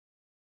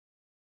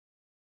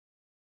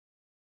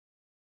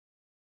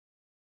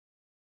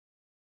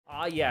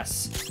Ah,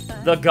 yes.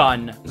 The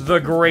gun. The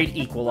great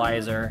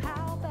equalizer.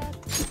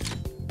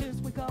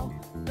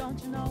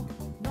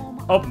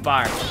 Open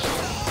fire.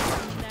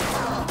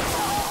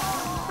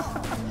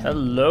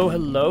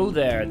 Hello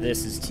there.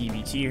 This is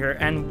TBT here,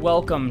 and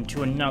welcome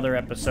to another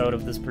episode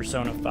of this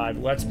Persona 5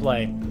 Let's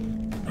Play.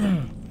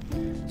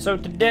 So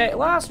today,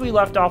 last we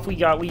left off, we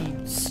got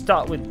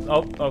stuck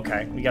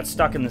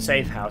in the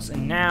safe house,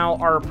 and now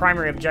our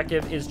primary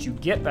objective is to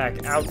get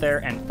back out there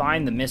and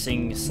find the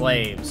missing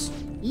slaves.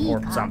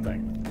 Or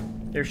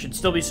something. There should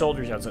still be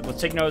soldiers outside.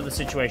 Let's take note of the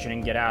situation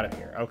and get out of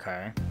here.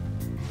 Okay.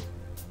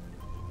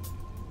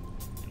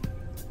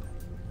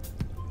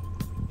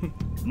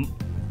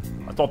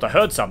 I thought I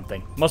heard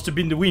something. Must have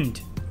been the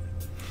wind.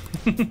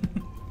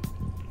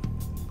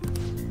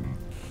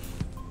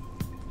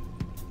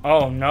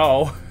 Oh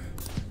no.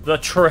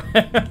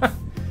 The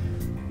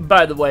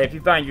By the way, if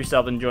you find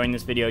yourself enjoying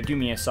this video, do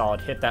me a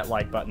solid. Hit that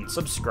like button,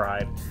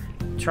 subscribe,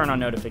 turn on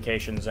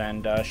notifications,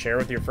 and share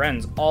with your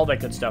friends. All that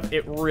good stuff.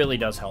 It really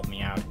does help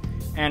me out.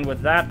 And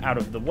with that out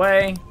of the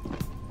way...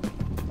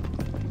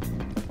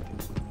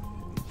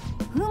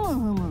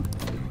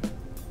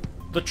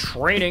 the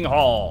training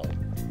hall.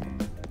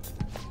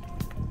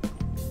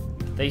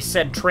 They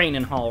said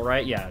training hall,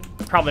 right? Yeah,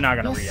 probably not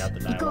gonna read out the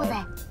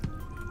dialogue.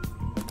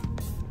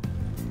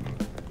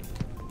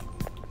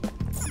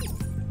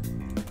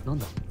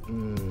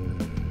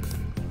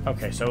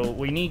 Okay, so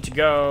we need to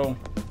go...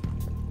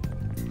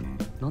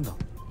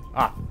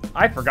 Ah,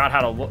 I forgot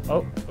how to look...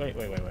 Oh, wait.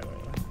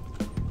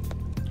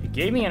 It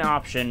gave me an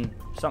option,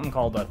 something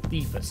called a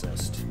thief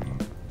assist.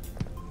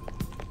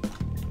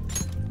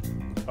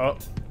 Oh,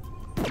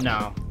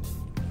 no.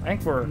 I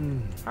think we're...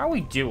 How are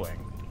we doing?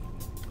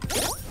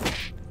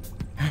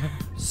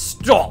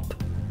 Stop!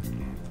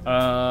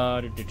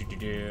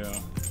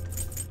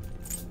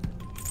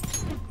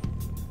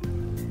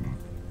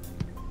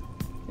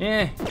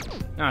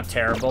 Not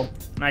terrible.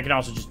 And I can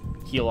also just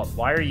heal up.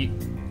 Why are you...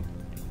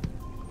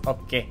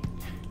 Okay.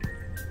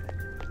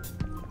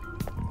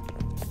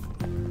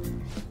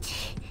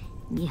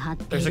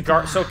 There's a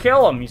guard, so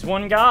kill him. He's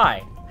one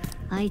guy.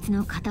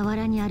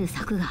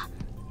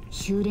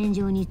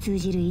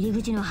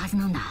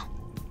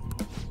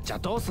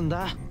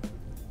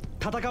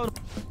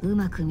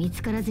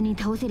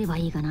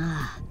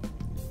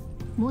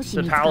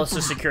 The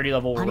palace's security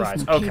level will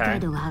rise. Okay.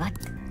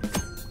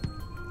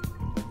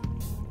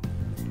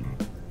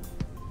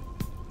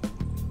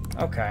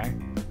 Okay.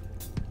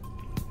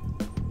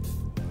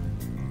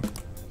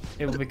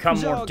 It will become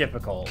more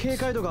difficult. Okay,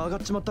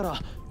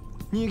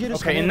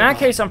 in that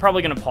case, I'm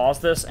probably going to pause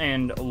this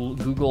and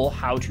Google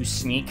how to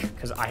sneak,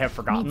 because I have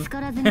forgotten.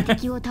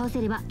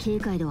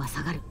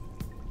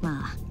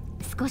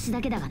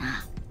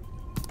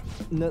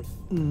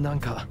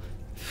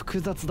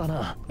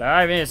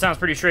 I mean, it sounds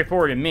pretty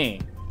straightforward to me.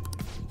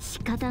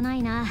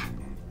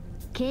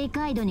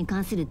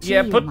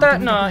 Yeah, put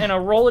that in a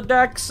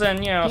Rolodex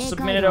and, you know,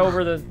 submit it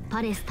over the...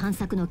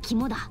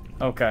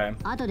 Okay.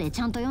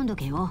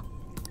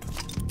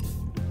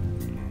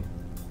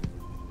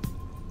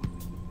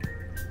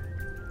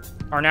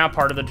 Are now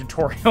part of the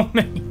tutorial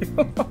menu.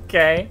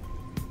 Okay.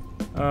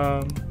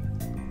 Okay,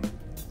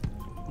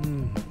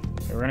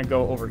 we're gonna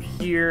go over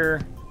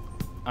here.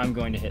 I'm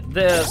going to hit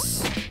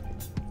this.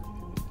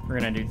 We're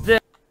gonna do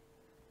this.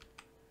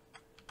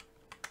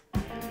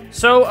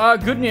 So,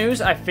 good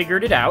news, I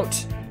figured it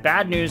out.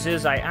 Bad news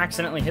is I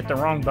accidentally hit the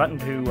wrong button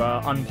to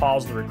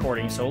unpause the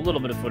recording, so a little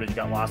bit of footage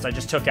got lost. I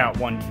just took out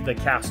the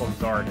castle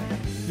guard.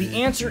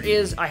 The answer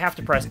is I have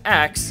to press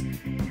X,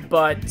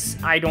 but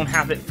I don't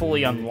have it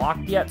fully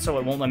unlocked yet, so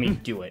it won't let me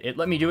do it. It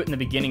let me do it in the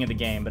beginning of the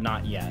game, but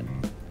not yet.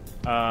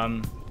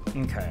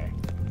 Okay.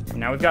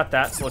 Now we've got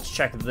that, so let's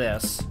check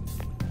this.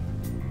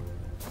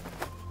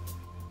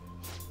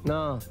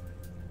 No.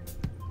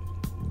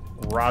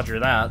 Roger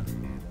that.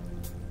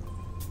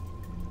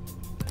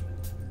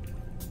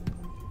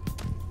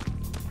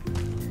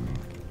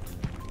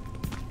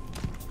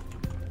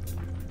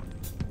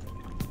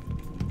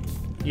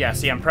 Yeah,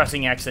 see, I'm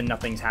pressing X and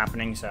nothing's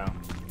happening, so...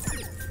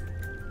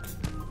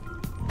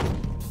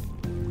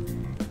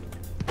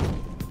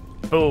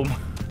 Boom.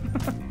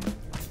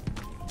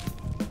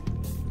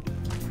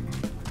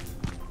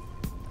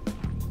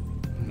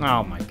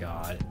 Oh my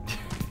god.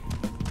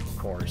 Of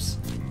course.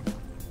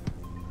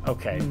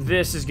 Okay,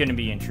 this is gonna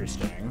be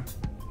interesting.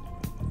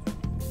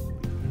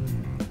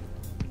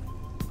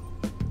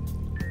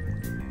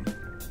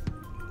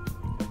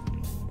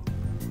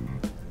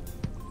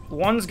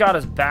 One's got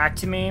his back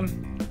to me.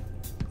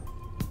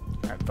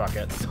 Alright, fuck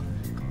it.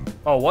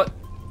 Oh, what?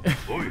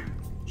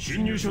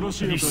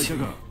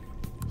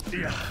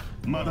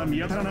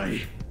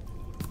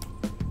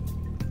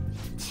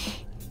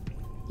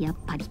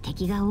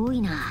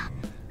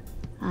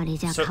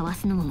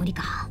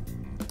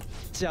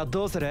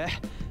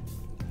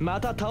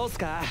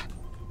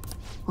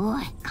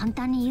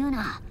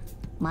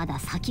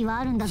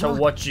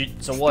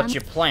 So what's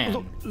your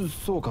plan?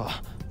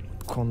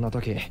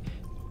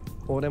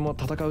 俺も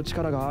戦う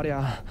力があり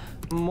ゃ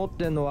持っ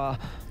てんのは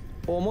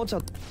おもちゃ。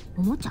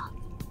おもちゃ？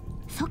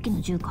さっき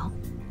の銃か？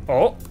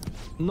 Oh.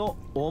 の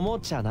おも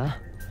ちゃな。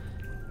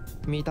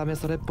見た目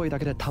それっぽいだ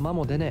けで弾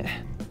も出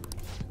ね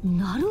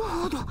なる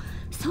ほど、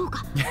そう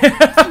か。その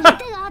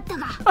手があった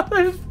か。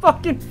His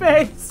fucking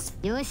face.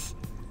 よし、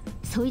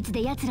そいつ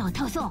で奴らを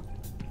倒そう。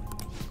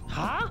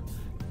はあ？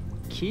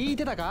聞い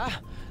てたか？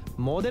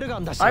モデルガ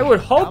ンだし。 I would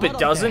hope it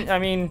doesn't. I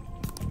mean.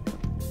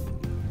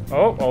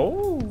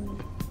 Oh.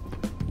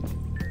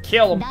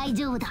 Kill him. 大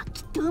丈夫だ、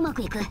きっとうま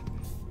くいく。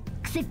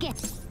くせっけ。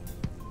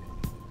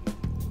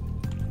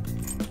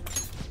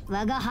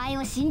我が輩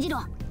を信じろ。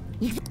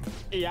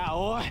いや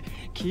おい、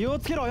気を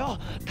つけろよ。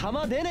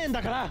弾出ねえん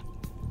だから。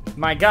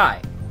 My guy,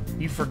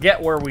 you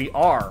forget where we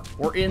are.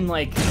 We're in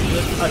like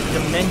a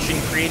dimension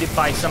created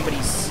by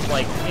somebody's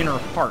like inner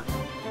heart.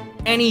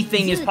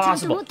 Anything is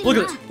possible. Look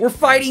at this. We're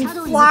fighting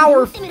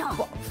flower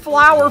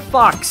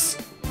fucks.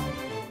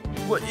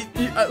 What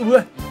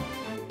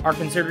are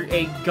considered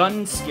a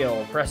gun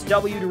skill. Press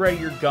W to ready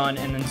your gun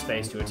and then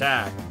space to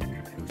attack.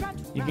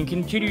 You can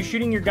continue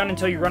shooting your gun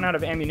until you run out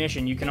of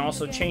ammunition. You can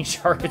also change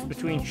targets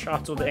between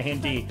shots with A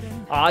and D.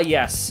 Ah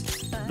yes,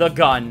 the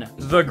gun,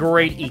 the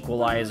great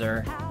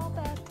equalizer.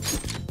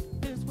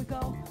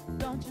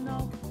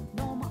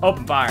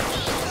 Open fire.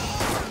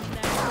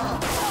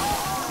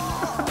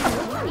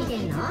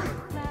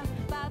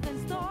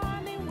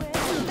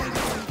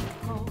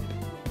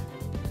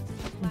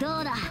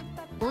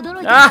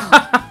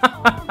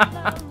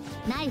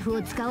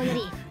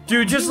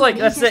 Dude, just like,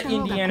 that's that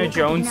Indiana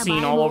Jones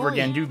scene all over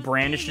again. Dude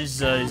brandishes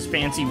his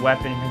fancy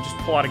weapon and just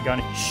pull out a gun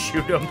and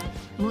shoot him.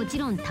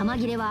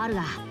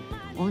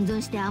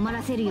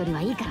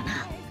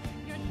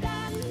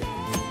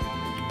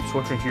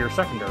 Switching to your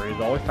secondary is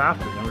always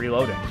faster than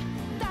reloading.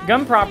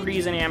 Gun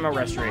properties and ammo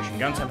restoration.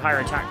 Guns have higher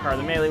attack power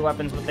than melee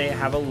weapons, but they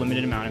have a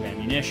limited amount of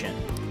ammunition.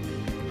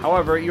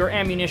 However, your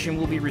ammunition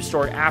will be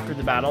restored after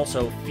the battle,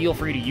 so feel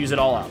free to use it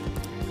all up.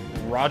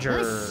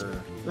 Roger.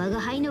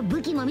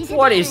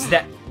 What is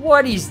that?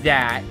 What is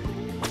that?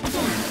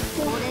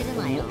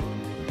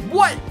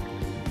 What?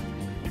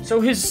 So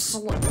his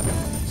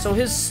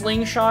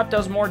slingshot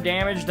does more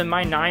damage than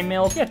my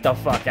 9mm? Get the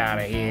fuck out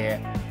of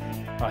here.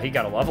 Oh, he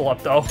got a level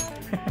up though.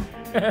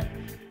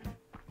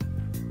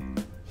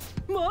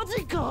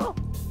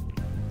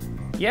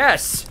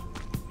 Yes,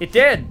 it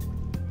did.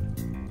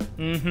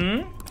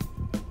 Mm-hmm.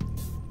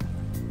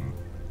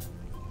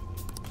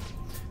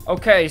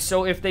 Okay,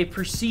 so if they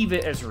perceive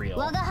it as real.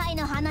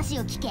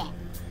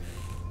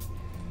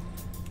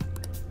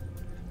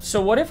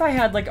 So what if I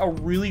had like a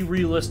really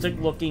realistic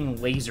looking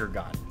laser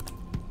gun?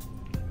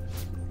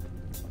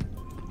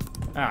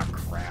 Ah,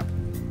 crap.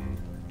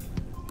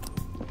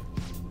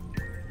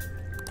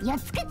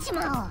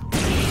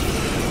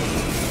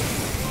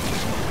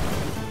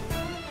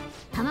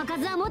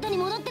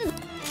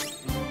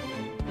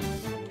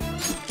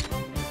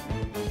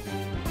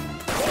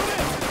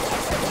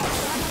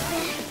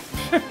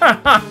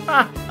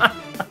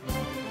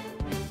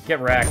 Get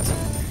wrecked.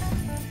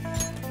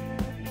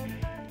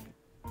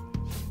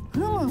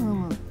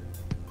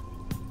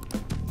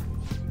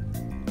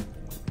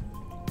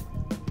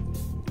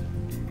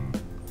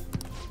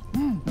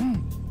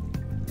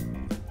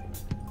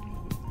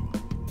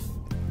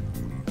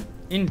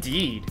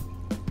 Indeed.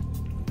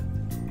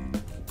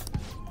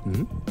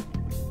 Hmm?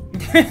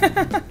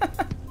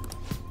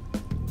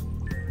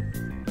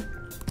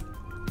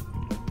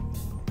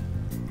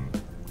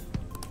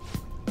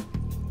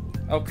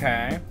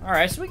 Okay.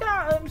 Alright, so we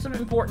got some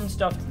important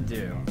stuff to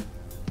do.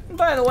 And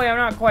by the way, I'm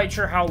not quite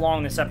sure how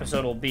long this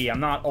episode will be. I'm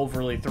not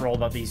overly thrilled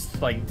about these,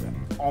 like,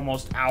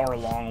 almost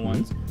hour-long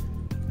ones.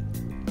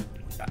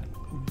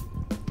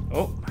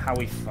 Oh, how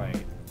we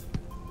fight.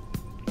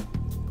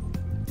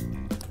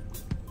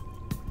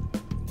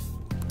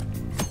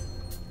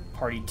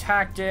 Party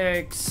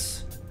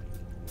tactics.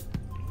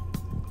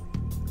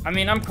 I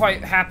mean, I'm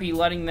quite happy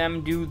letting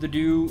them do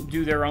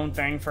their own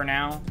thing for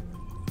now.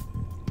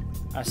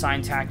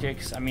 Assign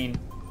tactics. I mean,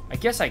 I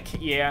guess I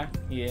can. Yeah.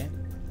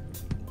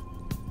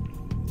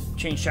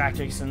 Change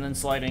tactics and then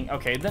sliding.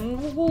 Okay,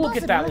 then we'll look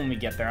at that when we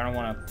get there. I don't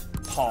want to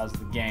pause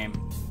the game.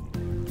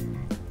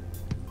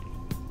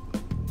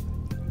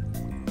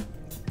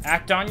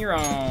 Act on your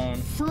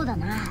own.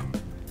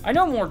 I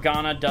know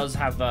Morgana does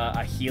have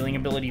a healing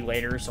ability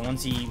later, so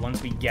once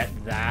we get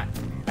that,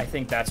 I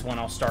think that's when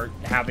I'll start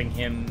having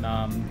him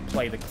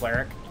play the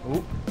cleric.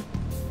 Ooh.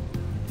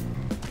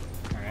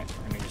 Alright,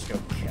 let me just go.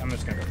 I'm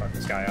just gonna go fuck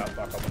this guy up.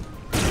 Fuck him.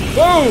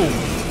 Boom!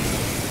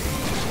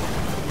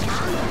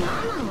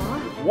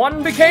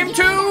 One became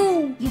two!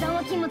 Alright,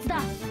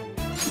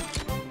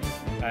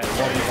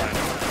 what are you planning?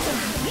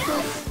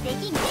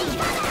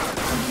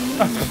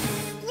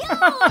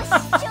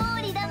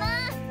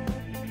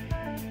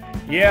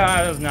 Yeah,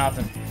 that was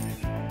nothing.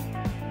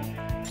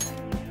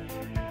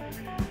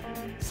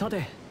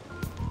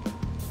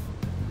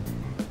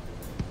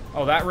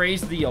 Oh, that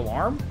raised the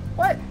alarm?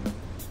 What?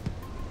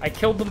 I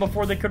killed them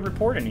before they could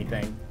report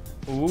anything.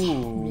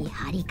 Ooh.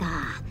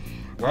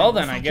 Well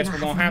then, I guess we're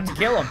gonna have to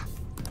kill them.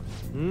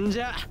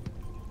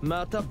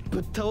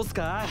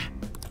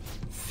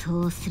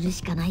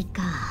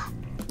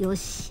 よ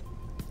し、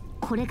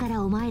これか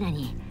らお前ら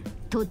に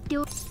とって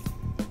おあ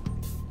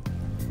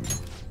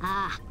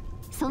あ、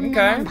そん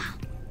なもんだ。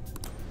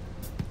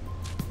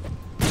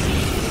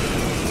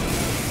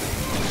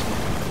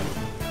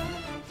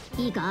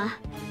いいか、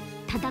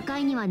戦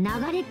いには流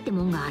れって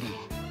もんがある。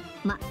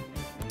ま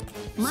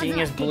ず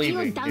は敵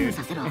をダウン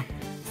させろ。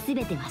す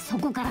べてはそ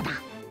こからだ。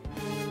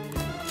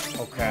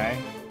Okay.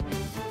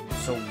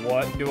 So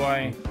what do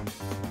I...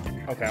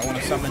 Okay, I want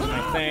to summon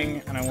my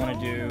thing, and I want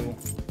to do...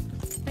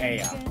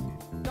 Aya. Aha.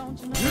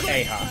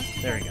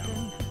 There we go.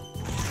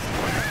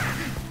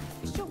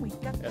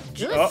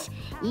 よし、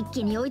一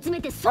気に追い詰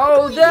めて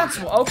Oh, that's...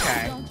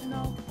 Okay.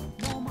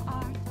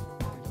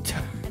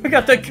 We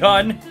got the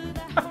gun.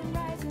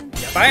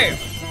 Bam!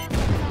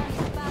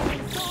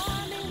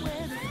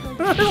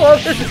 I love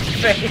his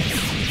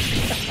face.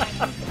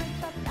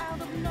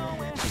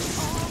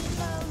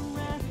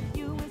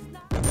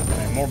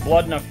 More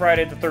blood in a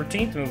Friday the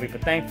 13th movie,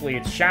 but thankfully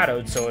it's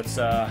shadowed, so it's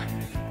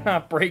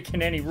not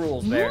breaking any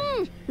rules there.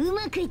 う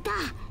まくいった。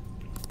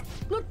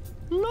な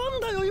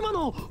んだよ今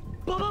の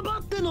バババ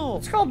って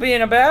の。 It's called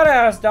being a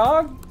badass,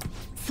 dog.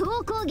 総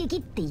攻撃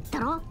って言った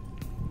ろ。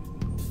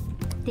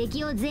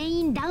敵を全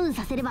員ダウン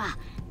させれば、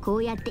こ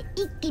うやって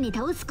一気に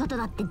倒すこと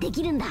だってで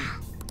きるんだ。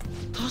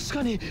確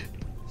かに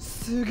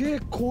すげえ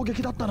攻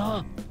撃だった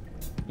な。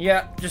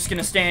Yeah, just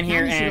gonna stand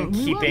here 何しろ and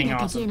無 keep 防備 being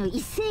な敵へ awesome. の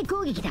一斉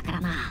攻撃だか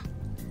らな。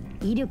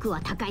威力は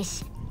高い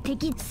し、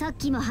敵さっ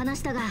きも話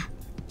したが、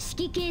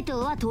指揮系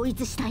統は統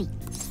一したい。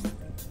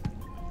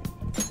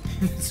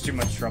It's too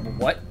much trouble.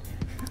 What?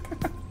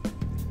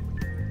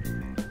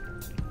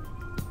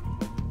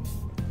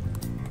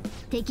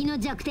 敵の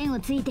弱点を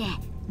ついて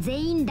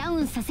全員ダ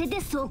ウンさせて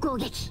総攻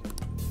撃。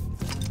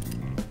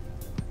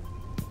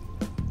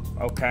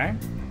Okay,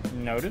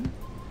 noted.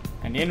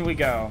 And in we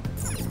go.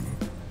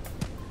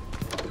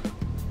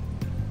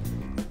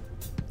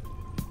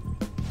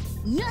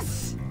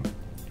 Yes.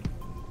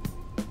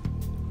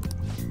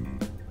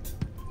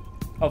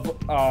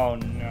 Oh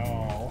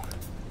no.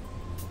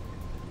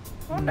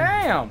 Oh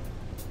damn.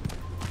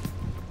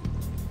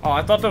 Oh,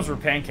 I thought those were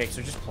pancakes.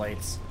 They're just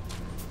plates.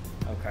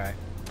 Okay.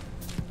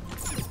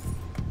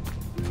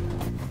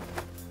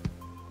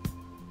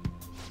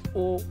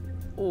 Oh.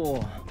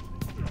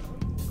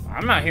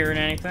 I'm not hearing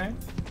anything.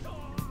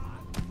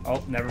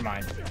 Oh, never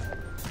mind.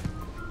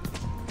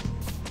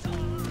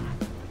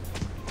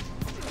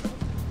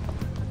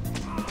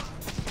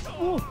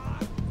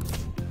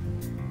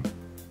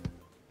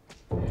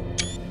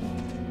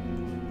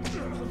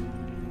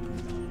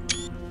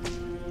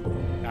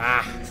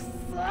 Ah.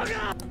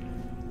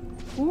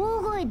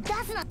 大声出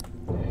すな。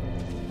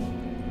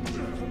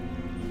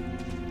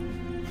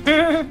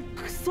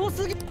クソ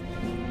すぎ。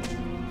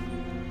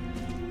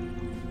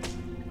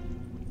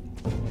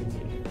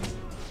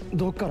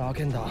どっから開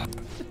けんだ。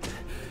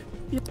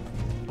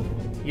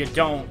 You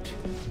don't.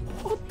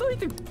 ほっとい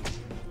て。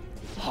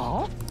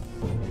はあ？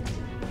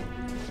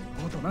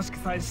おとなしく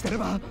さえしてれ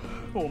ば、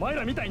お前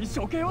らみたいに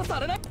処刑はさ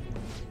れない。好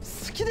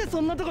きで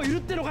そんなとこいる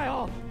ってのか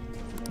よ。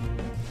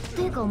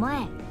ていうかお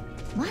前、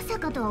まさ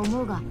かとは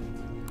思うが、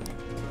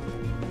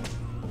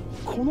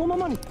このま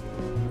まに。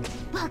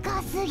バ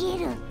カすぎ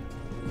る。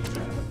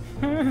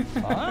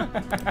あ？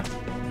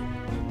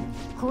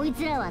こい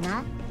つらは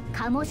な、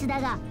鴨志田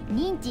が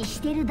認知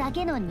してるだ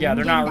けの人 Yeah,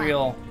 間 they're だ。 not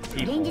real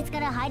現 people. 実か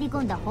ら入り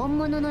込んだ本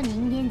物の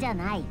人間じゃ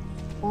ない。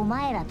お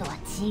前らとは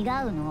違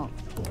うの。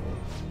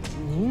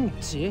認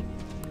知？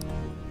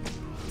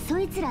そ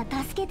いつら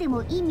助けて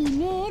も意味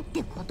ねえっ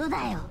てこと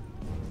だよ。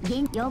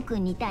よく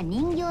似た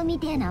人形み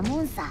てえな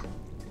もんさ。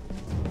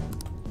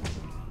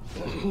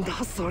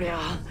だそりゃ。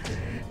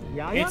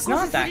ややこ It's し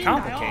not す that ぎんだよ。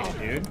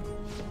 complicated, dude.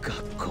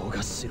 学校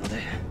が城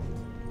で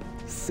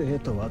生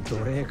徒は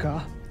奴隷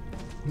か。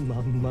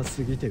まんま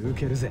すぎてウ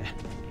ケるぜ。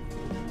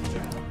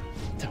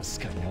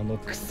確かにあの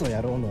クソ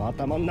野郎の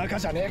頭の中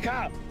じゃねえ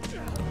か。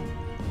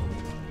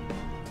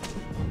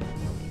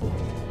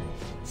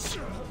し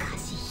か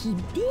しひ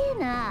で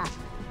えな。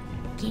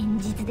現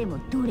実でも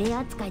奴隷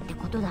扱いって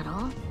ことだ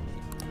ろ。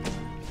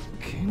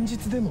現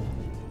実でも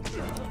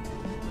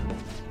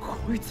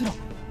こいつら。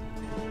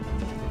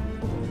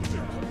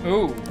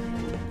 Ooh.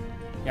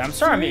 Yeah, I'm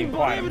sorry I'm being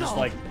quiet. I'm just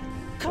like,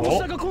 鴨志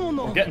田が顧問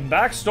の。 we're getting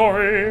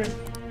backstory.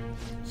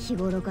 日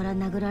頃から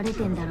殴られ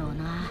てんだろう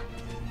な。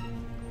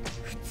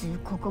普通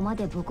ここま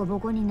でボコボ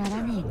コにな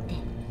らねえっ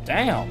て。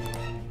 Damn.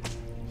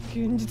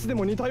 現実で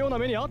も似たような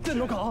目に遭ってん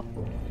のか。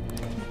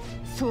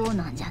そう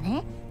なんじゃ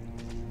ね。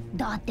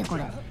だってこ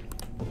れ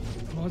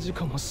マジ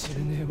かもしれ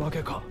ねえわ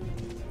けか。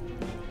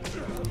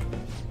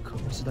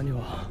鴨志田に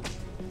は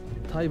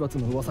体罰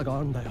の噂があ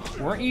るんだよ。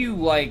 Weren't you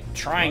like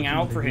trying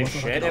out for his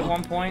shit at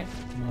one point?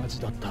 マ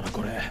ジだったら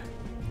これ。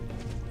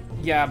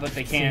 Yeah, but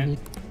they can't.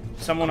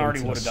 Someone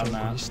already would have done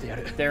that.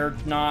 They're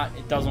not.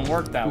 It doesn't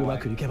work that うま way.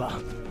 くいけば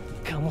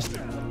鴨志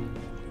田。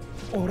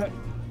俺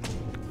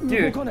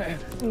Dude. 動かね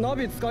え。ナ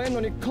ビ使えん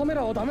のにカメ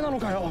ラはダメなの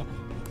かよ。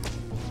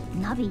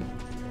ナビ。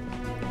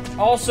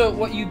Also,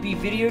 what you'd be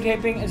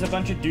videotaping is a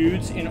bunch of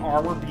dudes in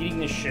armor beating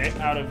the shit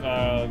out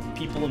of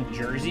people in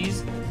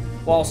jerseys.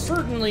 While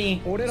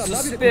certainly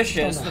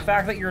suspicious, the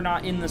fact that you're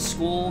not in the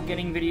school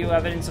getting video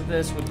evidence of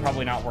this would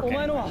probably not work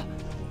anyway.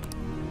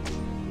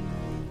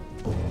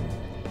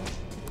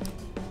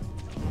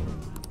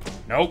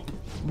 Nope.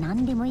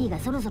 何でもいいが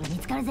そろそろ見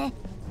つかるぜ。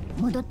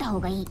戻った方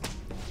がいい。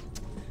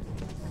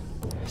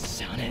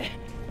しゃあね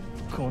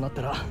え。こうなっ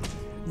たら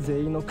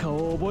全員の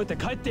顔を覚えて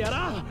帰ってや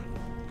らん。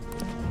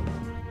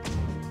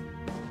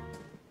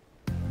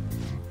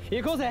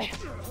行こうぜ。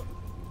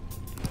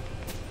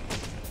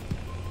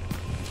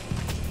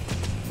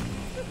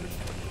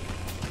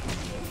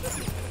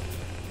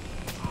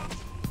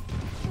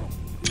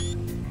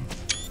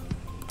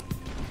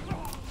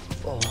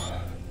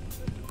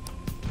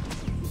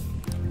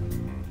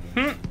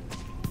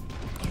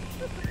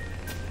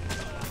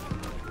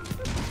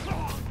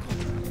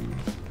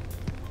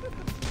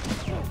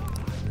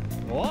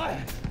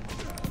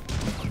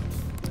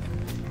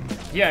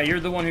Yeah,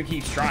 you're the one who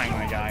keeps trying,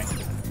 my guy.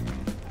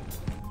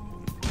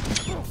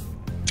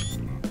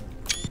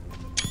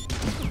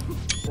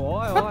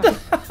 What the?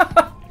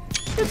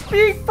 It's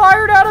being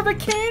fired out of a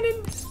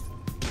cannon!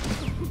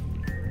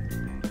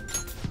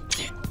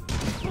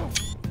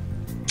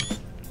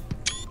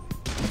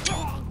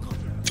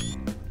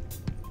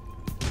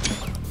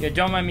 Yeah,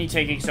 don't mind me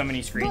taking so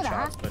many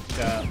screenshots, but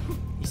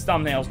these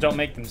thumbnails don't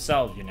make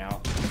themselves, you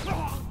know.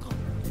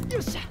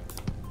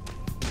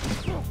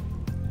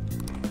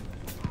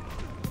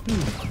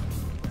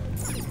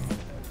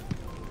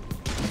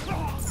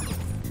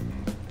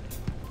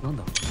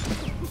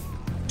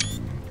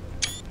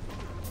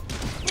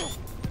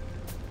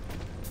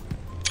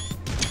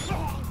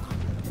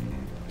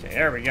 Okay,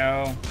 there we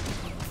go.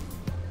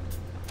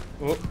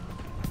 Oop.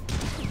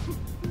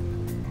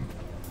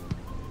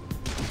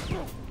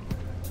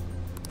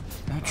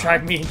 Don't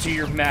drag me into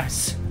your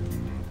mess.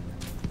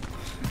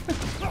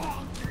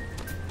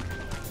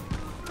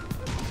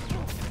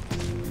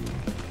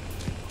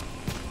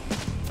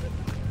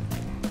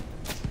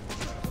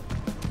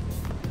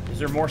 Is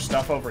there more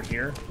stuff over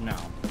here? No.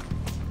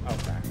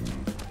 Okay.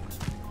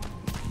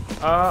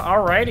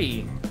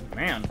 Alrighty.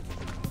 Man.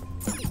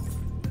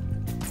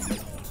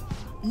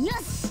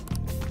 Yes!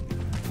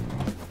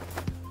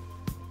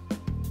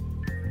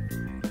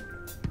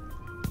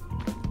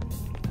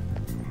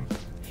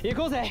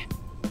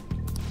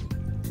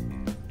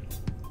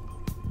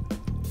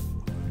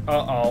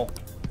 Uh-oh.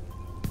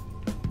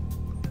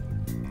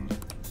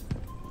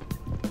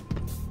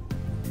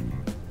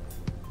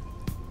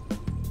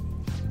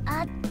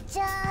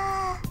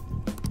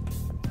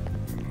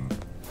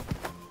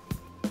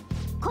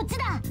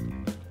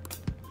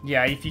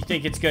 Yeah, if you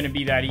think it's gonna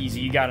be that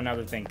easy, you got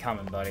another thing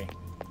coming, buddy.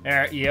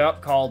 There,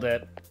 yep, called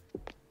it.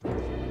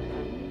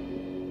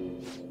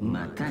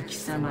 また貴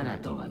様ら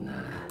とは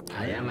な、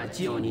過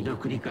ちを二度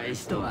繰り返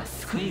すとは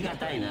救いが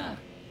たいな。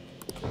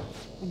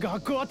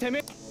学校はてめ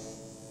え。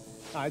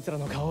あいつら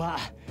の顔は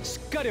し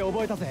っかり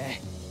覚えた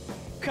ぜ。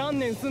観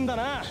念すんだ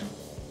な。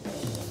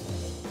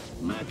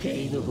負け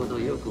犬ほど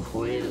よく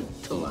吠える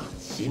とは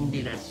真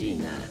理らしい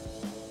な。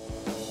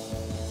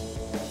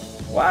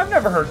 Well, I've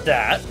never heard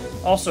that.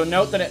 Also,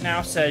 note that it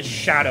now says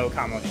Shadow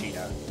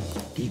Kamoshida.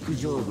 陸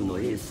上部の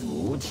エース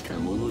も落ちた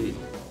ものよ。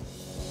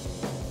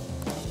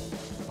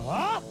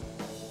あ？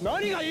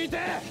何が言いて？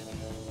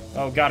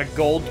 Oh, got a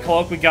gold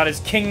cloak. We got his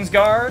King's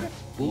Guard.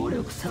 暴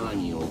力騒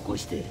ぎを起こ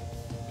して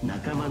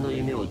仲間の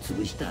夢を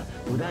潰した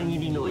裏切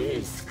りのエ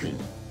ース君。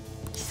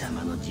貴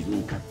様の自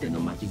分勝手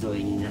の巻き添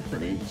えになった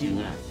連中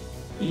が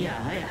いや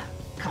はや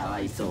かわ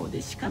いそう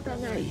で仕方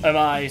ない。Am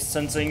I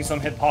sensing some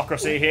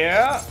hypocrisy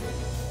here?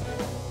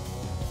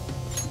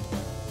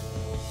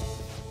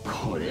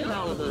 これ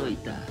は驚い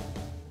た。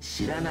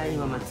知らない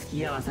まま付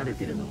き合わされ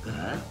てるのか。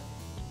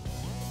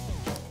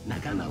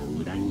仲間を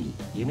裏切り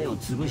夢を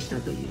潰した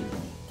というのに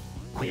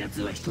こや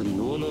つは一人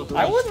のうのうと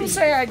I wouldn't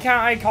say I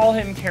call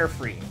him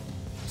carefree.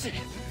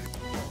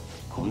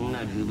 こん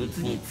な愚物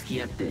に付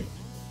き合って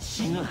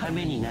死ぬ羽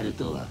目になる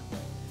とは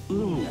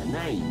運が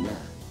ないな。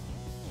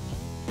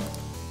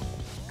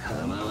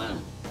構わん。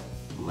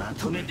ま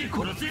とめて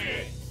殺せ。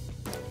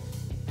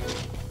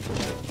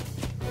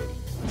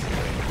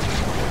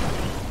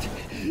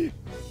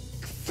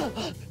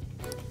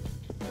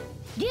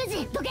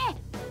Ryuji, どけ!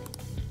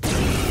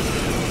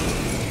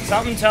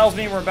 Something tells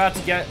me we're about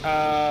to get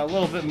a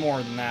little bit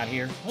more than that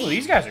here. Oh,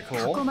 these guys are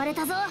cool. 囲まれ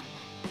たぞ。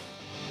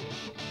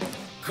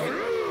クル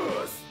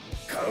ース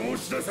鴨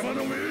志田様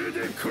の命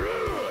でクル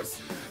ース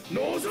望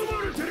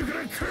まれてるか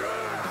らクル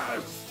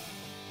ース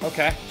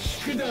Okay.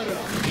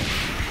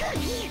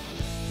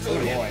 Oh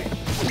boy.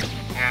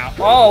 Ow.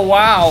 Oh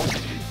wow.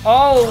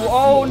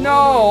 Oh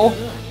no.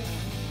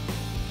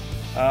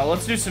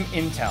 Let's do some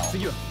intel.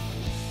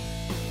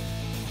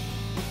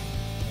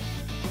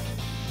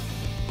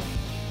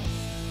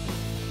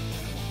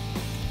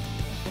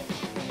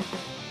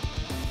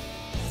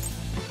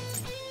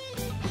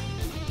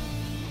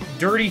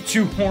 Dirty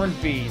two-horned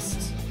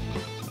beasts.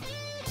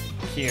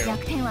 Cute.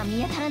 弱点は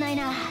見当たらない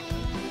な。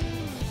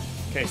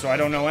 Okay, so I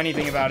don't know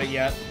anything about it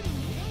yet.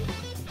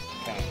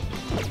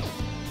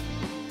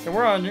 So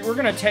we're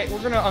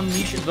gonna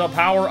unleash the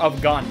power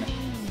of gun.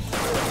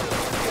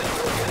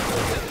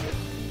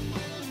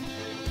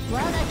 我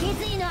が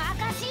決意の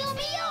証を見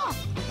よ。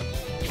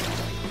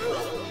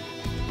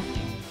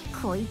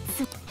こい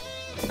つ。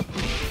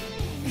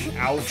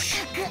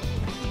Ouch.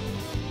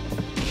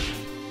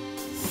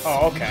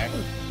 Oh, okay.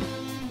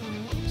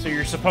 So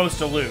you're supposed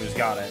to lose.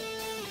 Got it.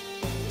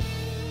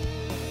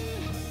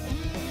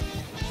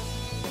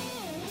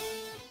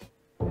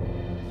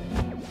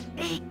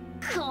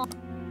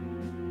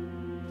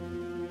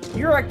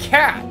 You're a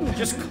cat.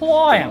 Just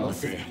claw him.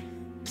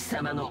 貴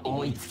様の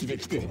思いつきで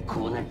来て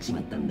こうなっちま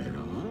ったんだろ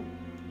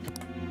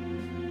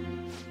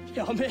う。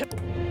やめ。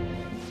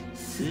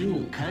す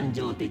ぐ感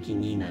情的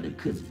になる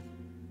クズ。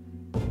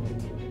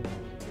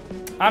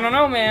I don't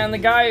know, man. The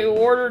guy who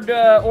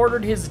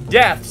ordered his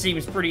death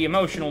seems pretty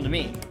emotional to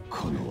me.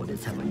 この俺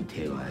様に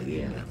手を挙げ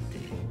やがって。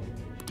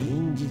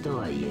臨時と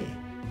はいえ、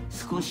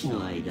少し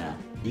の間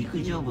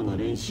陸上部の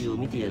練習を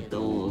見てやった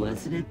のを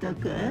忘れた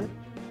か？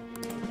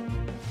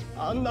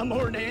あんな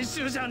もん練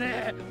習じゃ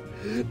ね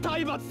え。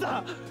体罰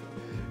だ。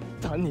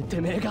単にて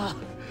めえが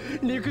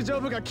陸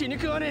上部が気に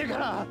食わねえか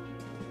ら。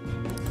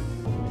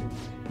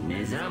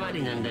目障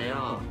りなんだ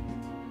よ。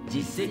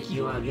実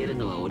績を上げる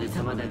のは俺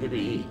様だけで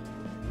いい。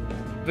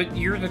But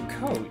you're the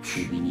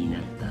coach. クビにな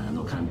ったあ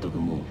の監督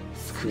も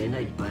救えな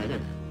いバカだ。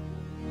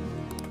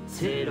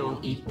正論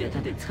言って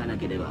立てつかな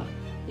ければ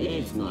エ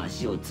ースの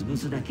足を潰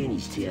すだけに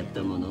してやっ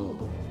たもの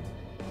を。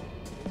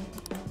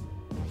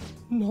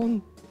な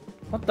ん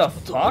What the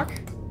fuck?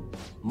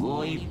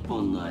 もう一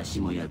本の足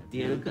もやって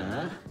やるか。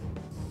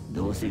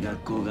どうせ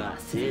学校が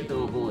正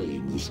当防衛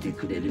にして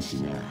くれるし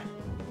な。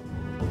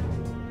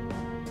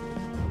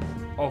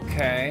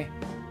Okay.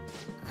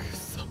 ク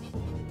ソ。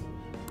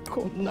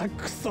こんな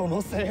クソの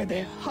せい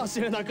で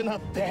走れなくなっ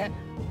て、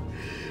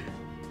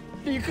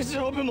陸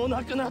上部も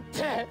なくなっ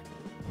て。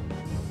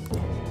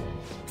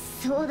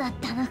そうだっ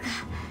たのか。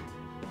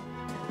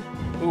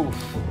Oof.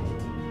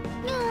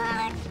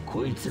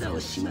 こいつらを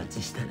始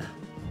末したら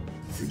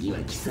次は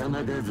貴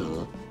様だ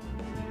ぞ。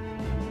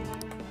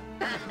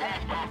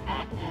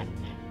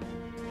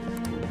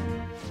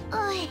お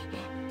い、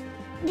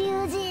龍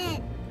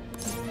二。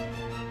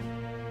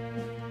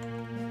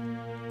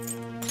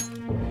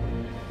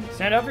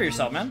Stand up for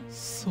yourself, man.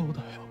 そう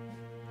だよ。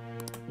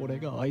俺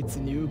があいつ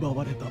に奪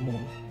われたも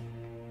ん。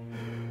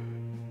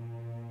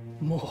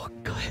もう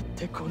帰っ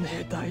てこね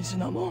え大事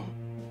なもん。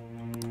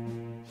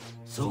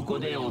そこ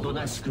でおと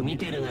なしく見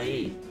てるが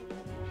いい。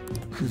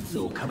クズ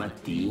をかばっ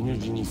て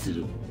犬死にす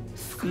る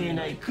救え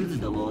ないクズ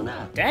どもを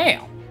な。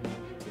 Damn.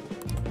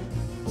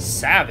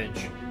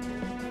 Savage.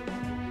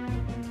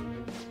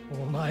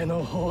 お前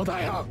の方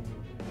だよ。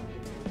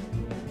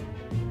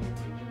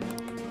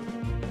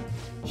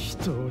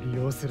人を利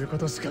用するこ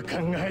としか考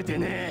えて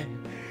ねえ。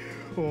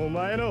お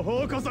前の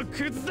方こそ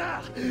クズ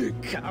だ。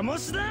カモ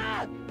シ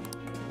だ。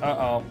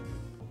 Uh-oh.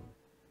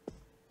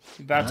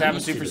 You about to have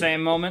a Super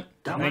Saiyan moment?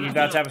 I think he's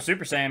about to have a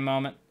Super Saiyan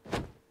moment.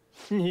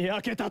 に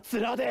やけた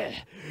面で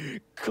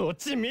こっ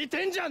ち見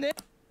てんじゃね。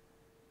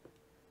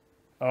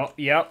 Oh,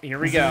 yep, here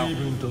we go. 随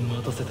分と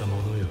待たせたも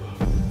のよ。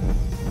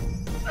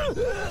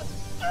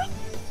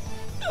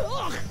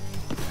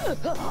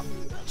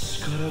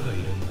力がい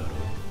るんだろ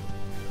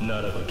う。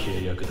ならば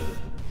契約だ。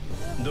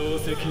どう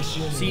せ消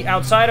し See,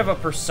 outside of a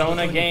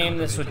Persona game,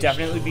 this would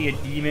definitely be a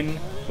demon,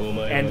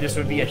 and this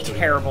would be a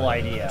terrible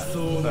idea.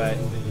 But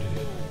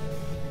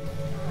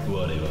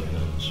我は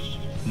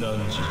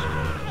何時だ。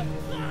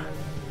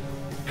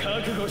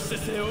覚悟して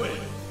背負え。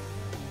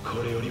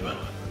これよりは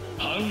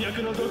反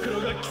逆のドクロ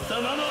が貴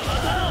様の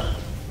旗だ。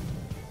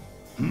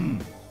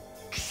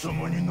貴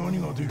様に何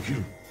ができ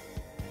る。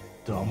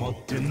黙っ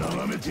て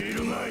眺めてい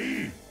るがい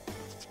い。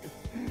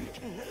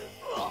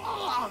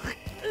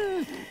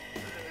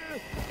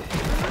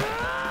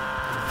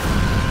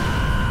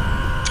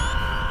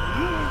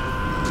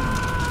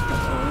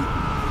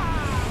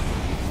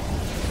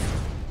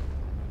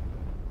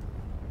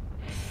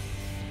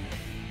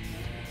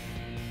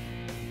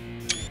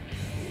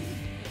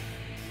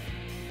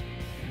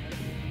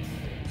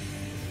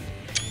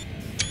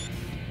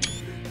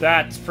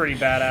that's pretty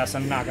badass,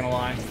 I'm not gonna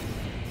lie.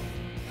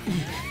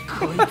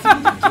 これが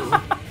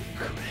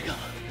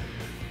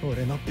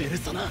俺のペル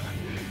ソナ。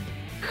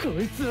こ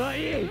いつは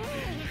いい。こ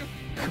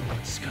の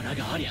力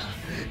がありゃ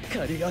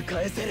借りが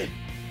返せる。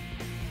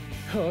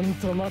ほん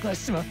と待た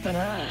しちまった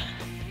な。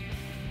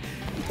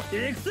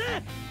行く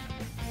ぜ。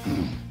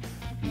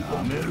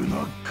なめる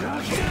な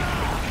ガキが。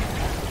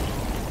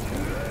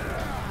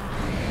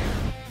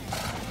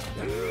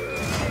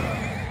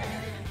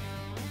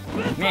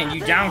Man,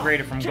 you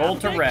downgraded from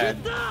gold to red.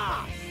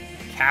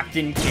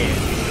 Captain Kid.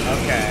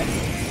 Okay.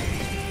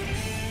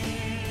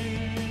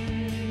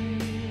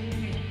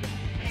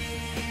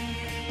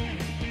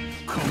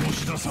 鴨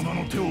志田様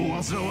の手を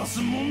煩わ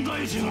す問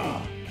題児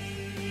が。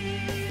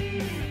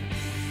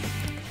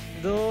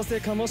どうせ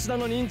鴨志田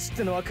の認知っ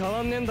てのは変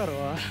わんねえんだろ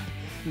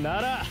う。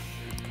なら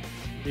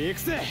行く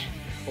ぜ。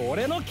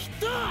俺のキッ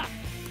ト。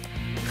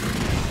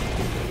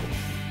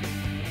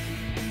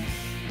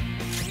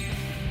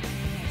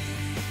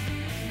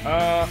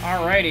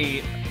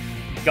Alrighty.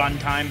 Gun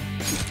time.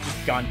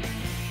 Gun.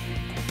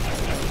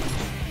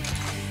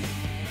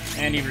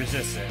 And he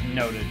resists it.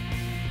 Noted.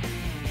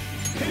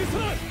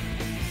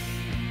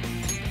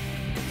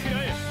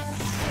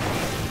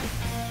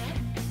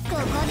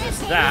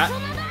 That.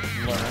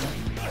 Learn.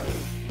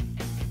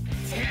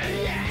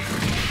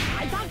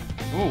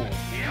 Ooh.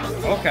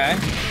 Okay.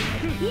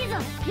 いいぞ、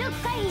よく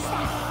回避した。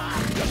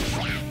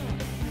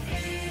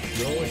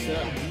どうした？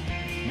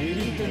ビビ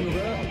ってんのか？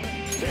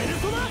ペル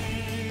ソナ！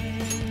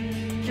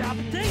キャプ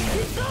テンヒッ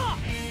ト！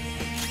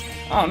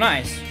 Oh,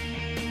 nice.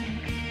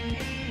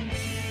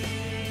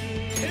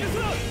 ペルソ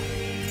ナ！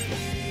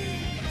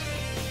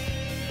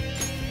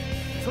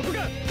そこか！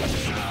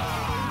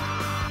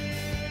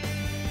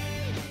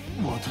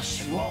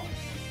私は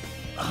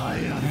栄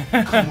えあ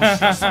る鴨志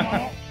田様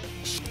の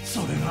そ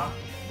れが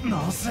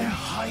なぜ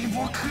敗北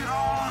を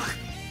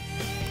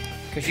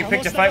Because you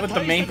picked a fight with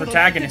the main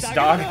protagonist,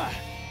 dog.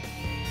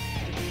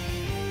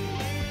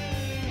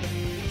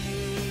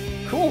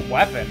 Cool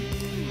weapon.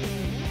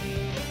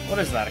 What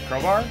is that, a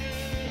crowbar?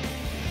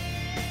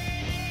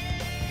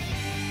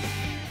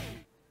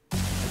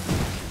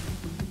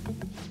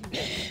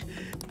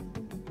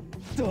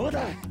 どう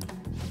だ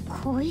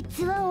こい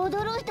つは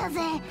驚いたぜ。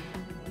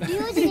リ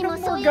ュウジにも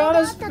素養が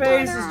あ Morgana's ったとは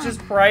face な。 is just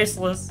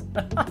priceless.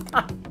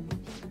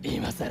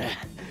 今さら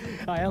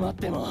謝っ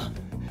ても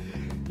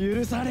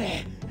許さ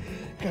ね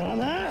えから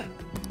な。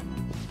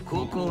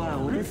ここは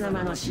俺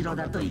様の城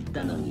だと言っ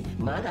たのに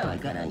まだわ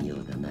からんよ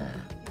うだな。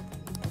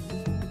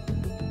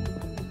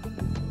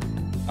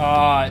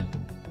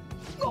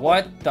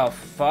What the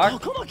fuck?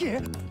 高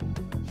巻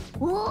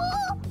おお。なん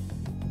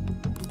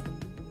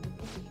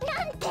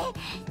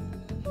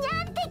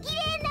て綺麗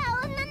な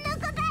女の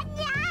子だ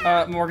に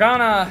ゃ。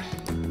Morgana,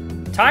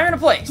 time and a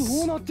place. ど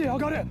うなってや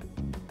がる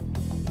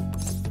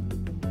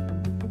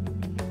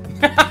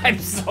I'm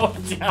so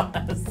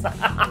jealous.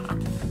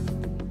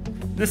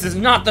 This is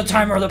not the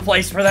time or the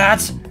place for that.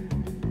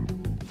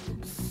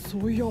 そ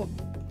ういや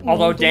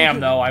Although, damn,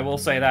 though, I will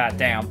say that.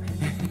 Damn.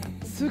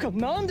 つうか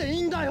なんでい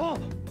いんだよ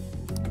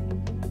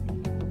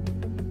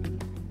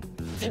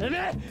てめ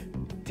え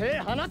手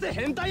離せ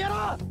変態野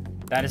郎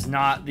That is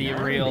not the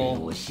なんで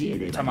real 教え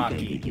れば理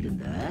解できるん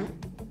だ。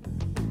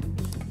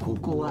こ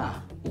こ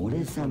は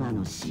俺様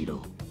の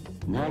城。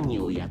何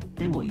をやっ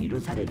ても許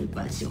される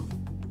場所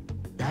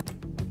だ。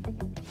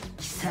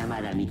貴様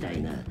らみた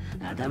いな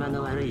頭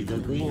の悪い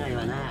族以外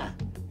はな。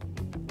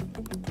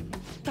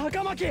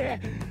高巻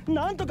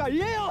なんとか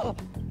言えよ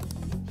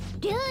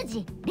リュウ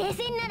ジ、冷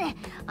静になれ。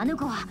あの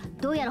子は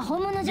どうやら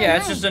本物じゃ Yeah,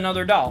 ない。 it's just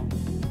another doll.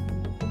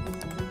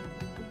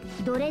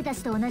 奴隷た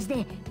ちと同じ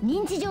で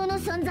認知上の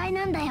存在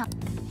なんだよ。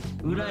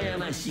羨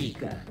ましい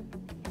か。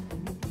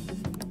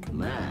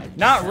まあ、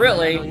 Not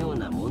really. 貴様のよう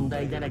な問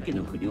題だらけ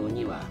の不良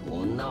には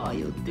女は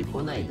寄って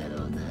こないだ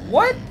ろうな。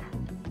 What?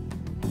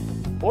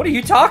 What are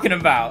you talking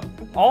about?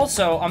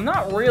 Also, I'm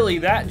not really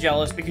that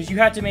jealous because you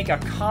had to make a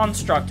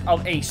construct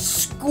of a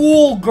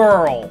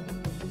schoolgirl.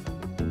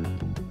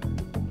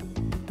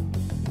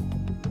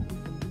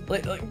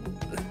 Like,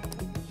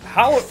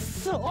 how?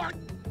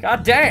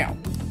 God damn.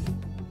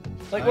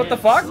 Like, what the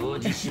fuck? 掃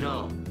除し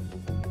ろ。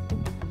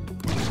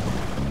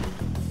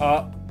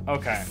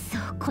 Okay. そ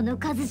う、この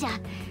数じゃ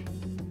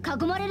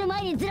囲まれる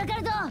前にずらか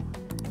るぞ。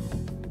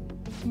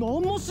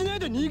何もしねえ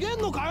で逃げん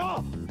のか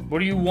よ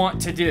What do you want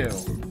to do?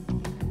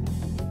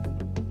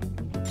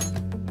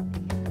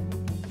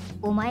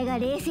 お前が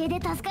冷静で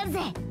助かるぜ。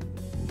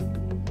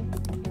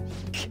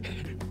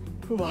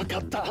わか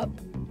った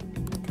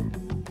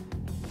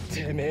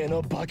てめえ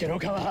の化けの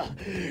皮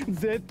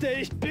絶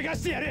対ひっぺが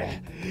してやる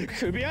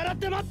首洗っ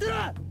て待ってろ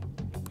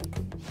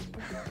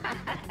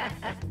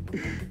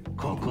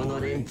ここ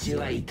の連中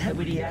はいた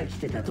ぶり飽き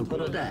てたとこ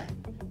ろだ。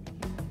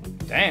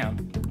 Damn.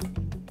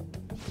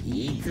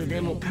 いつ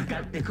でもか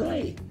かってこ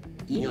い。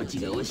命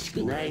が惜し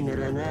くないな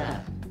ら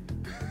な。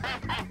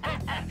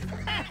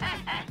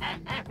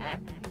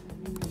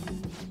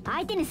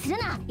相手にする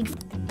な。行く。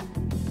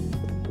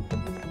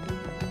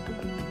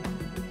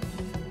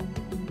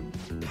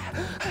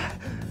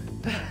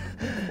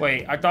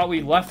 Wait, I thought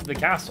we left the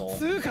castle.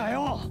 つうか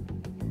よ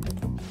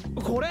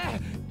これ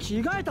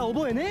着替えた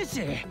覚えねえし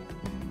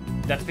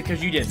That's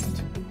because you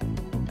didn't.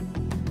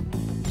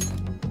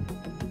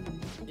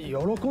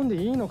 喜んで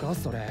いいのか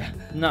それ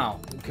No.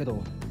 け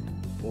ど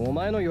お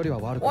前のよりは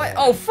悪くな What? い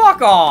Oh,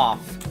 fuck off!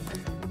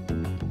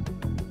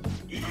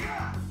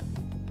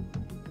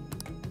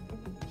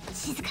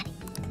 静かに。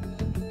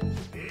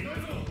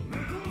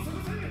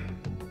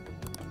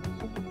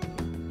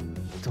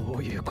ど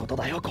ういうこと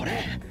だよこ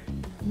れ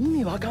意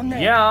味わかん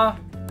ねえ Yeah.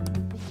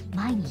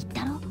 前に言っ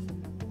たろ。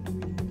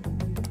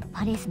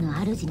パレスの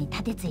主に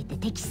盾ついて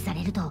敵視さ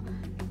れると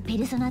ペ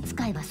ルソナ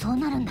使いはそう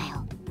なるんだ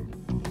よ。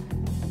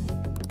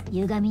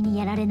歪みに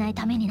やられない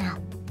ためにな。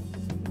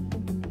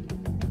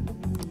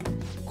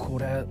こ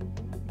れ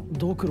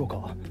ドクロ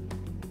か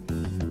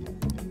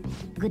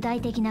具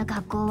体的な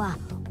格好は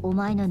お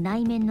前の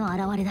内面の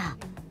表れだ。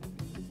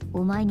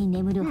お前に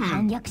眠る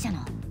反逆者の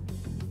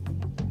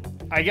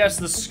I guess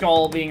the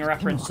skull being a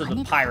reference to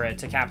the pirate,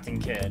 to Captain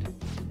Kidd.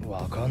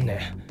 わかん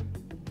ね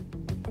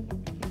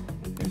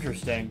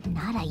Interesting.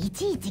 ならい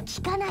ちいち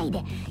聞かない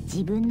で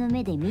自分の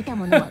目で見た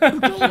ものは受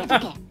け入れと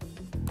け。え。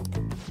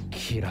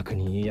気楽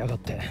に言いやがっ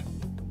て。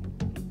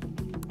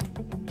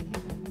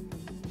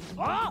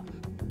あ、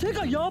て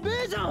かやべ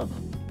えじゃん。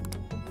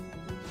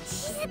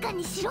静か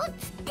にしろっ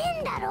つって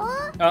んだろ。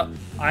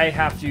I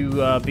have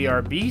to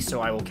BRB,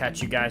 so I will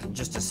catch you guys in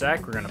just a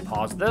sec. We're gonna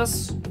pause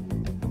this.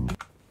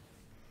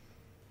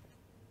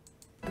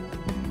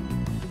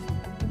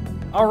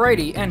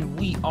 Alrighty, and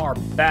we are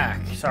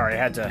back. Sorry,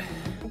 I had to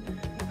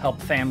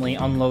help family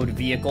unload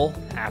vehicle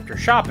after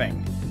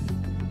shopping.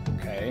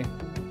 Okay.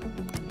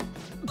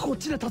 こっ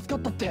ちで助かっ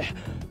たって。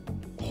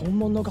本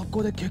物の学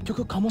校で結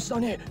局鴨志田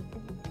に。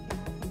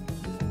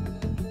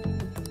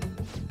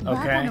バ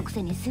カのく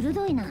せに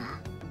鋭いな。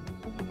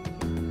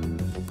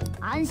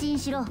安心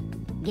しろ。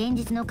現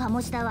実の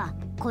鴨志田は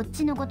こっ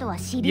ちのことは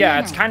知り得な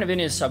い。Yeah, it's kind of in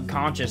his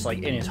subconscious,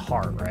 like in his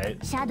heart,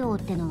 right? シャドウ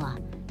ってのは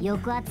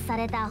抑圧さ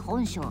れた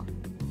本性。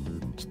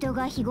人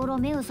が日頃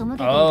目を背け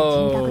ている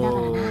人格だか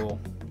らな。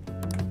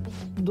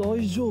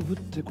大丈夫っ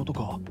てこと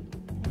か。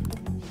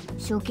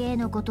処刑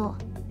のこと、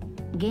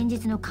現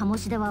実の鴨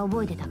志田は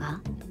覚えてた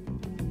か？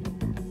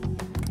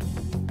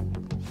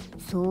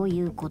そうい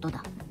うこと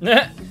だ。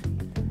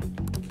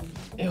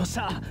よっし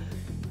ゃ。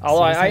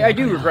Although I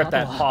do regret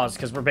that pause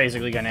because we're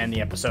basically gonna end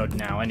the episode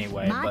now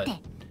anyway. 待 But て。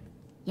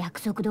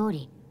約束通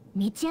り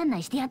道案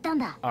内してやったん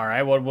だ。all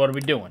right, what are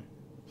we doing?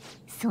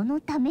 そ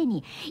のため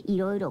にい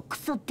ろいろク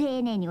ソ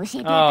丁寧に教えて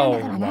やったん Oh,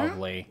 だからな。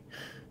lovely.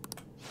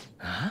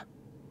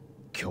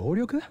 協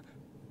力？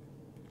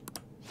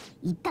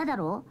言っただ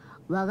ろ？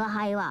我が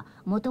輩は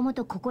もとも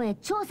とここへ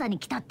調査に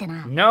来たって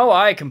な。 No,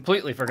 I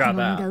completely こ forgot の身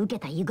が that. 受け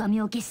た歪み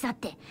を消し去っ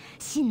て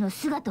真の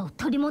姿を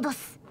取り戻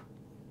す。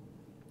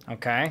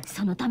 Okay.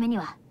 そのために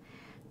は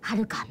は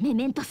るかメ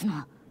メントスの。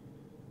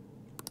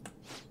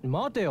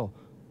待てよ。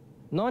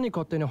何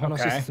勝手に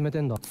話進め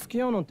てんだ。付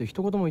き合うなんて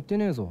一言も言って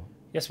ねえぞ。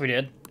Yes, we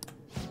did.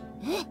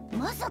 え、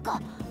まさか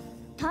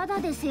ただ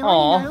で世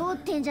話になろうっ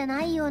てんじゃ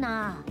ないよ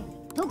な。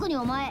特に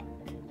お前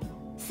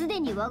すで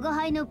に我が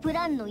輩のプ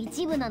ランの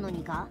一部なの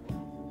にか。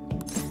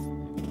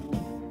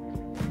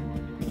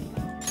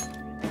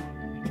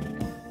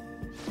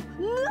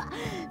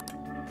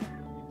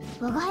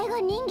我が輩が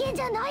人間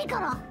じゃないか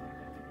ら、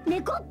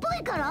猫っぽ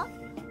いから。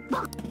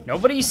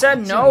 Nobody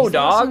said no,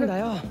 忙しいん dog. だ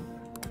よ。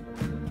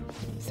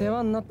世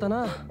話になった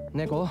な、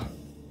猫。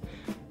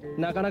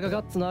なかなか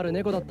ガッツのある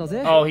猫だった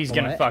ぜ。 Oh, he's お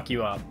gonna 前 fuck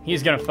you up.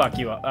 He's gonna fuck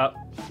you up.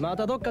 ま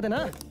たどっかで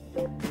な。ね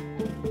え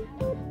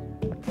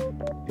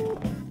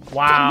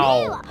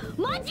Wow. わ、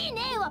マジね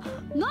えわ。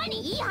何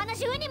いい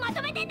話風にま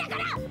とめてんだから。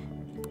ね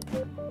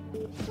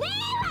え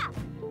わ、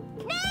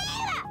ね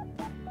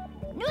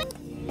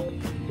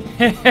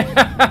え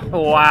わ。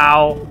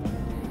Wow.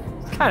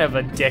 Kind of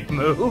a dick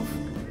move. ホ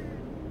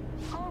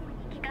ーム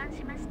に帰還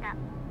しました。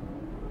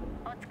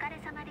お疲れ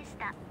様でし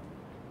た。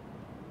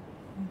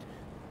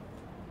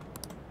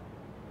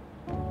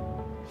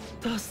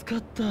助か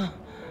った。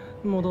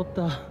戻っ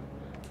た。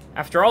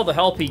After all the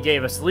help he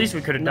gave us, the least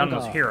we could have done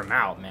was hear him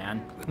out,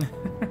 man.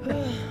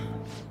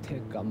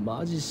 てか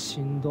マジし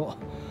んど。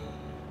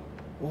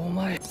お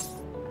前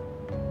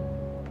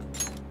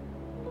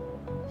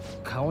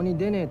顔に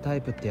出ねえタ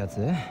イプってや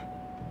つ？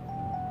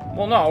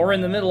 Well, no, we're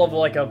in the middle of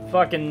like a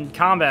fucking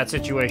combat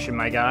situation,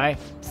 my guy.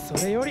 そ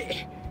れより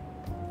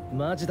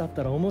マジだっ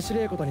たら面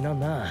白いことになん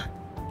な。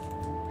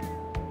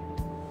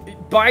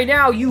 By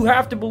now, you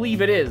have to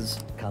believe it is.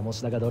 鴨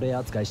志田が奴隷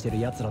扱いしてる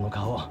奴らの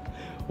顔、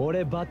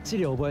俺バッチ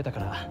リ覚えたか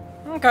ら。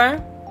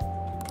 Okay.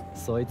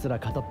 そいつら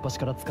片っ端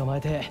から捕ま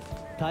えて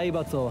体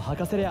罰を吐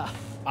かせりゃ。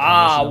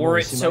 Ah, were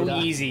it so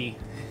easy.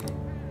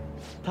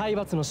 体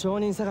罰の証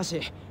人探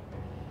し、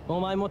お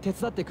前も手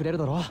伝ってくれる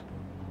だろ？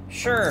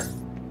 Sure.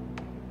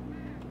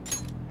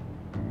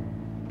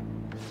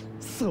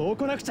 そう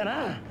こなくちゃ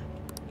な。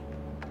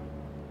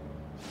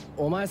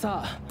お前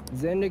さ、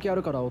前歴あ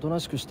るからおとな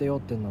しくしてよ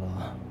ってんな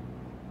ら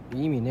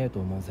意味ねえと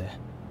思うぜ。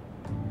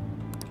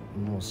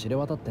もう知れ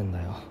渡ってん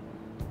だよ。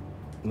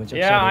むちゃ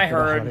くちゃレッド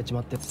が貼られちま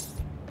って。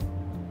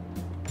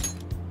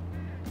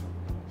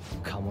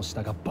鴨志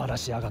田がバラ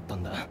しやがった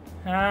んだ。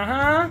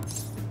Uh-huh.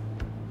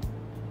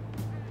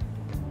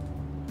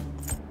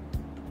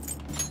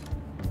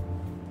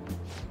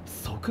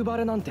 即バ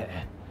レなんて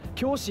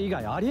教師以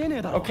外ありえね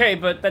えだろ。 Okay,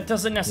 but that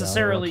doesn't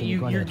necessarily...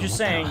 You're just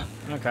saying...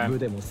 部 Okay.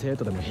 でも生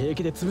徒でも平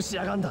気で潰し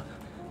やがんだ。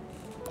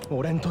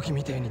俺ん時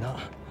みてえにな。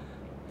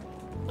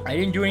 I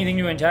didn't do anything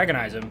to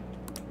antagonize him.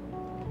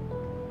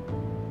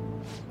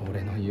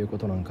 俺の言うこ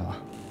となんか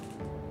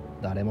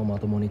誰もま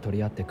ともに取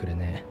り合ってくれ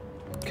ね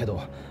え。け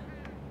ど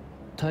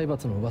体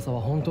罰の噂は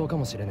本当か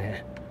もしれ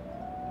ね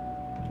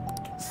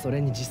え。そ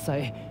れに実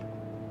際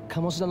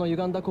鴨志田の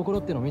歪んだ心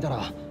っての見た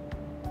ら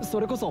そ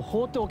れこそ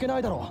放っておけな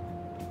いだろ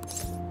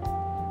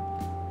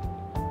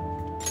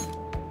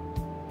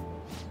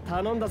う。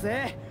頼んだ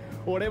ぜ。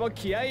俺も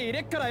気合い入れ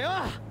っからよ。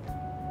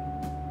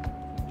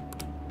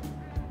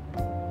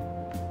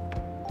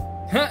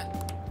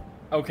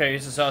 Okay. Okay,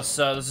 this is us,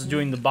 this is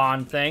doing the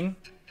Bond thing.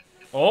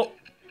 Oh.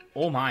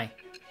 Oh my.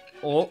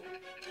 Oh.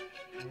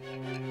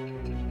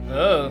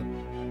 Oh.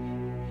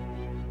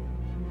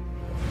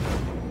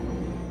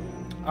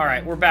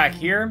 Alright, we're back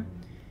here.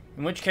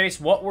 In which case,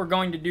 what we're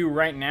going to do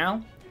right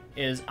now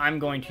is I'm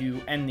going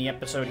to end the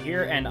episode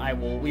here, and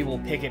we will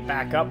pick it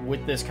back up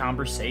with this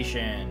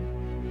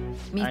conversation.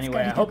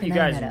 Anyway, I hope you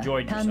guys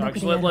enjoyed.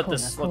 Actually, let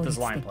this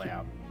line play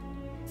out.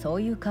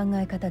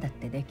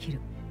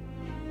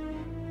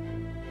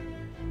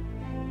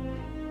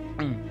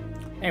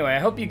 Anyway, I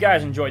hope you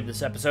guys enjoyed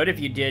this episode. If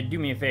you did, do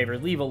me a favor,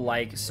 leave a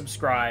like,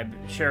 subscribe,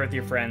 share with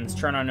your friends,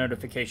 turn on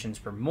notifications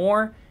for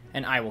more,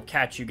 and I will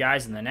catch you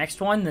guys in the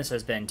next one. This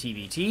has been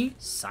TVT,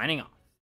 signing off.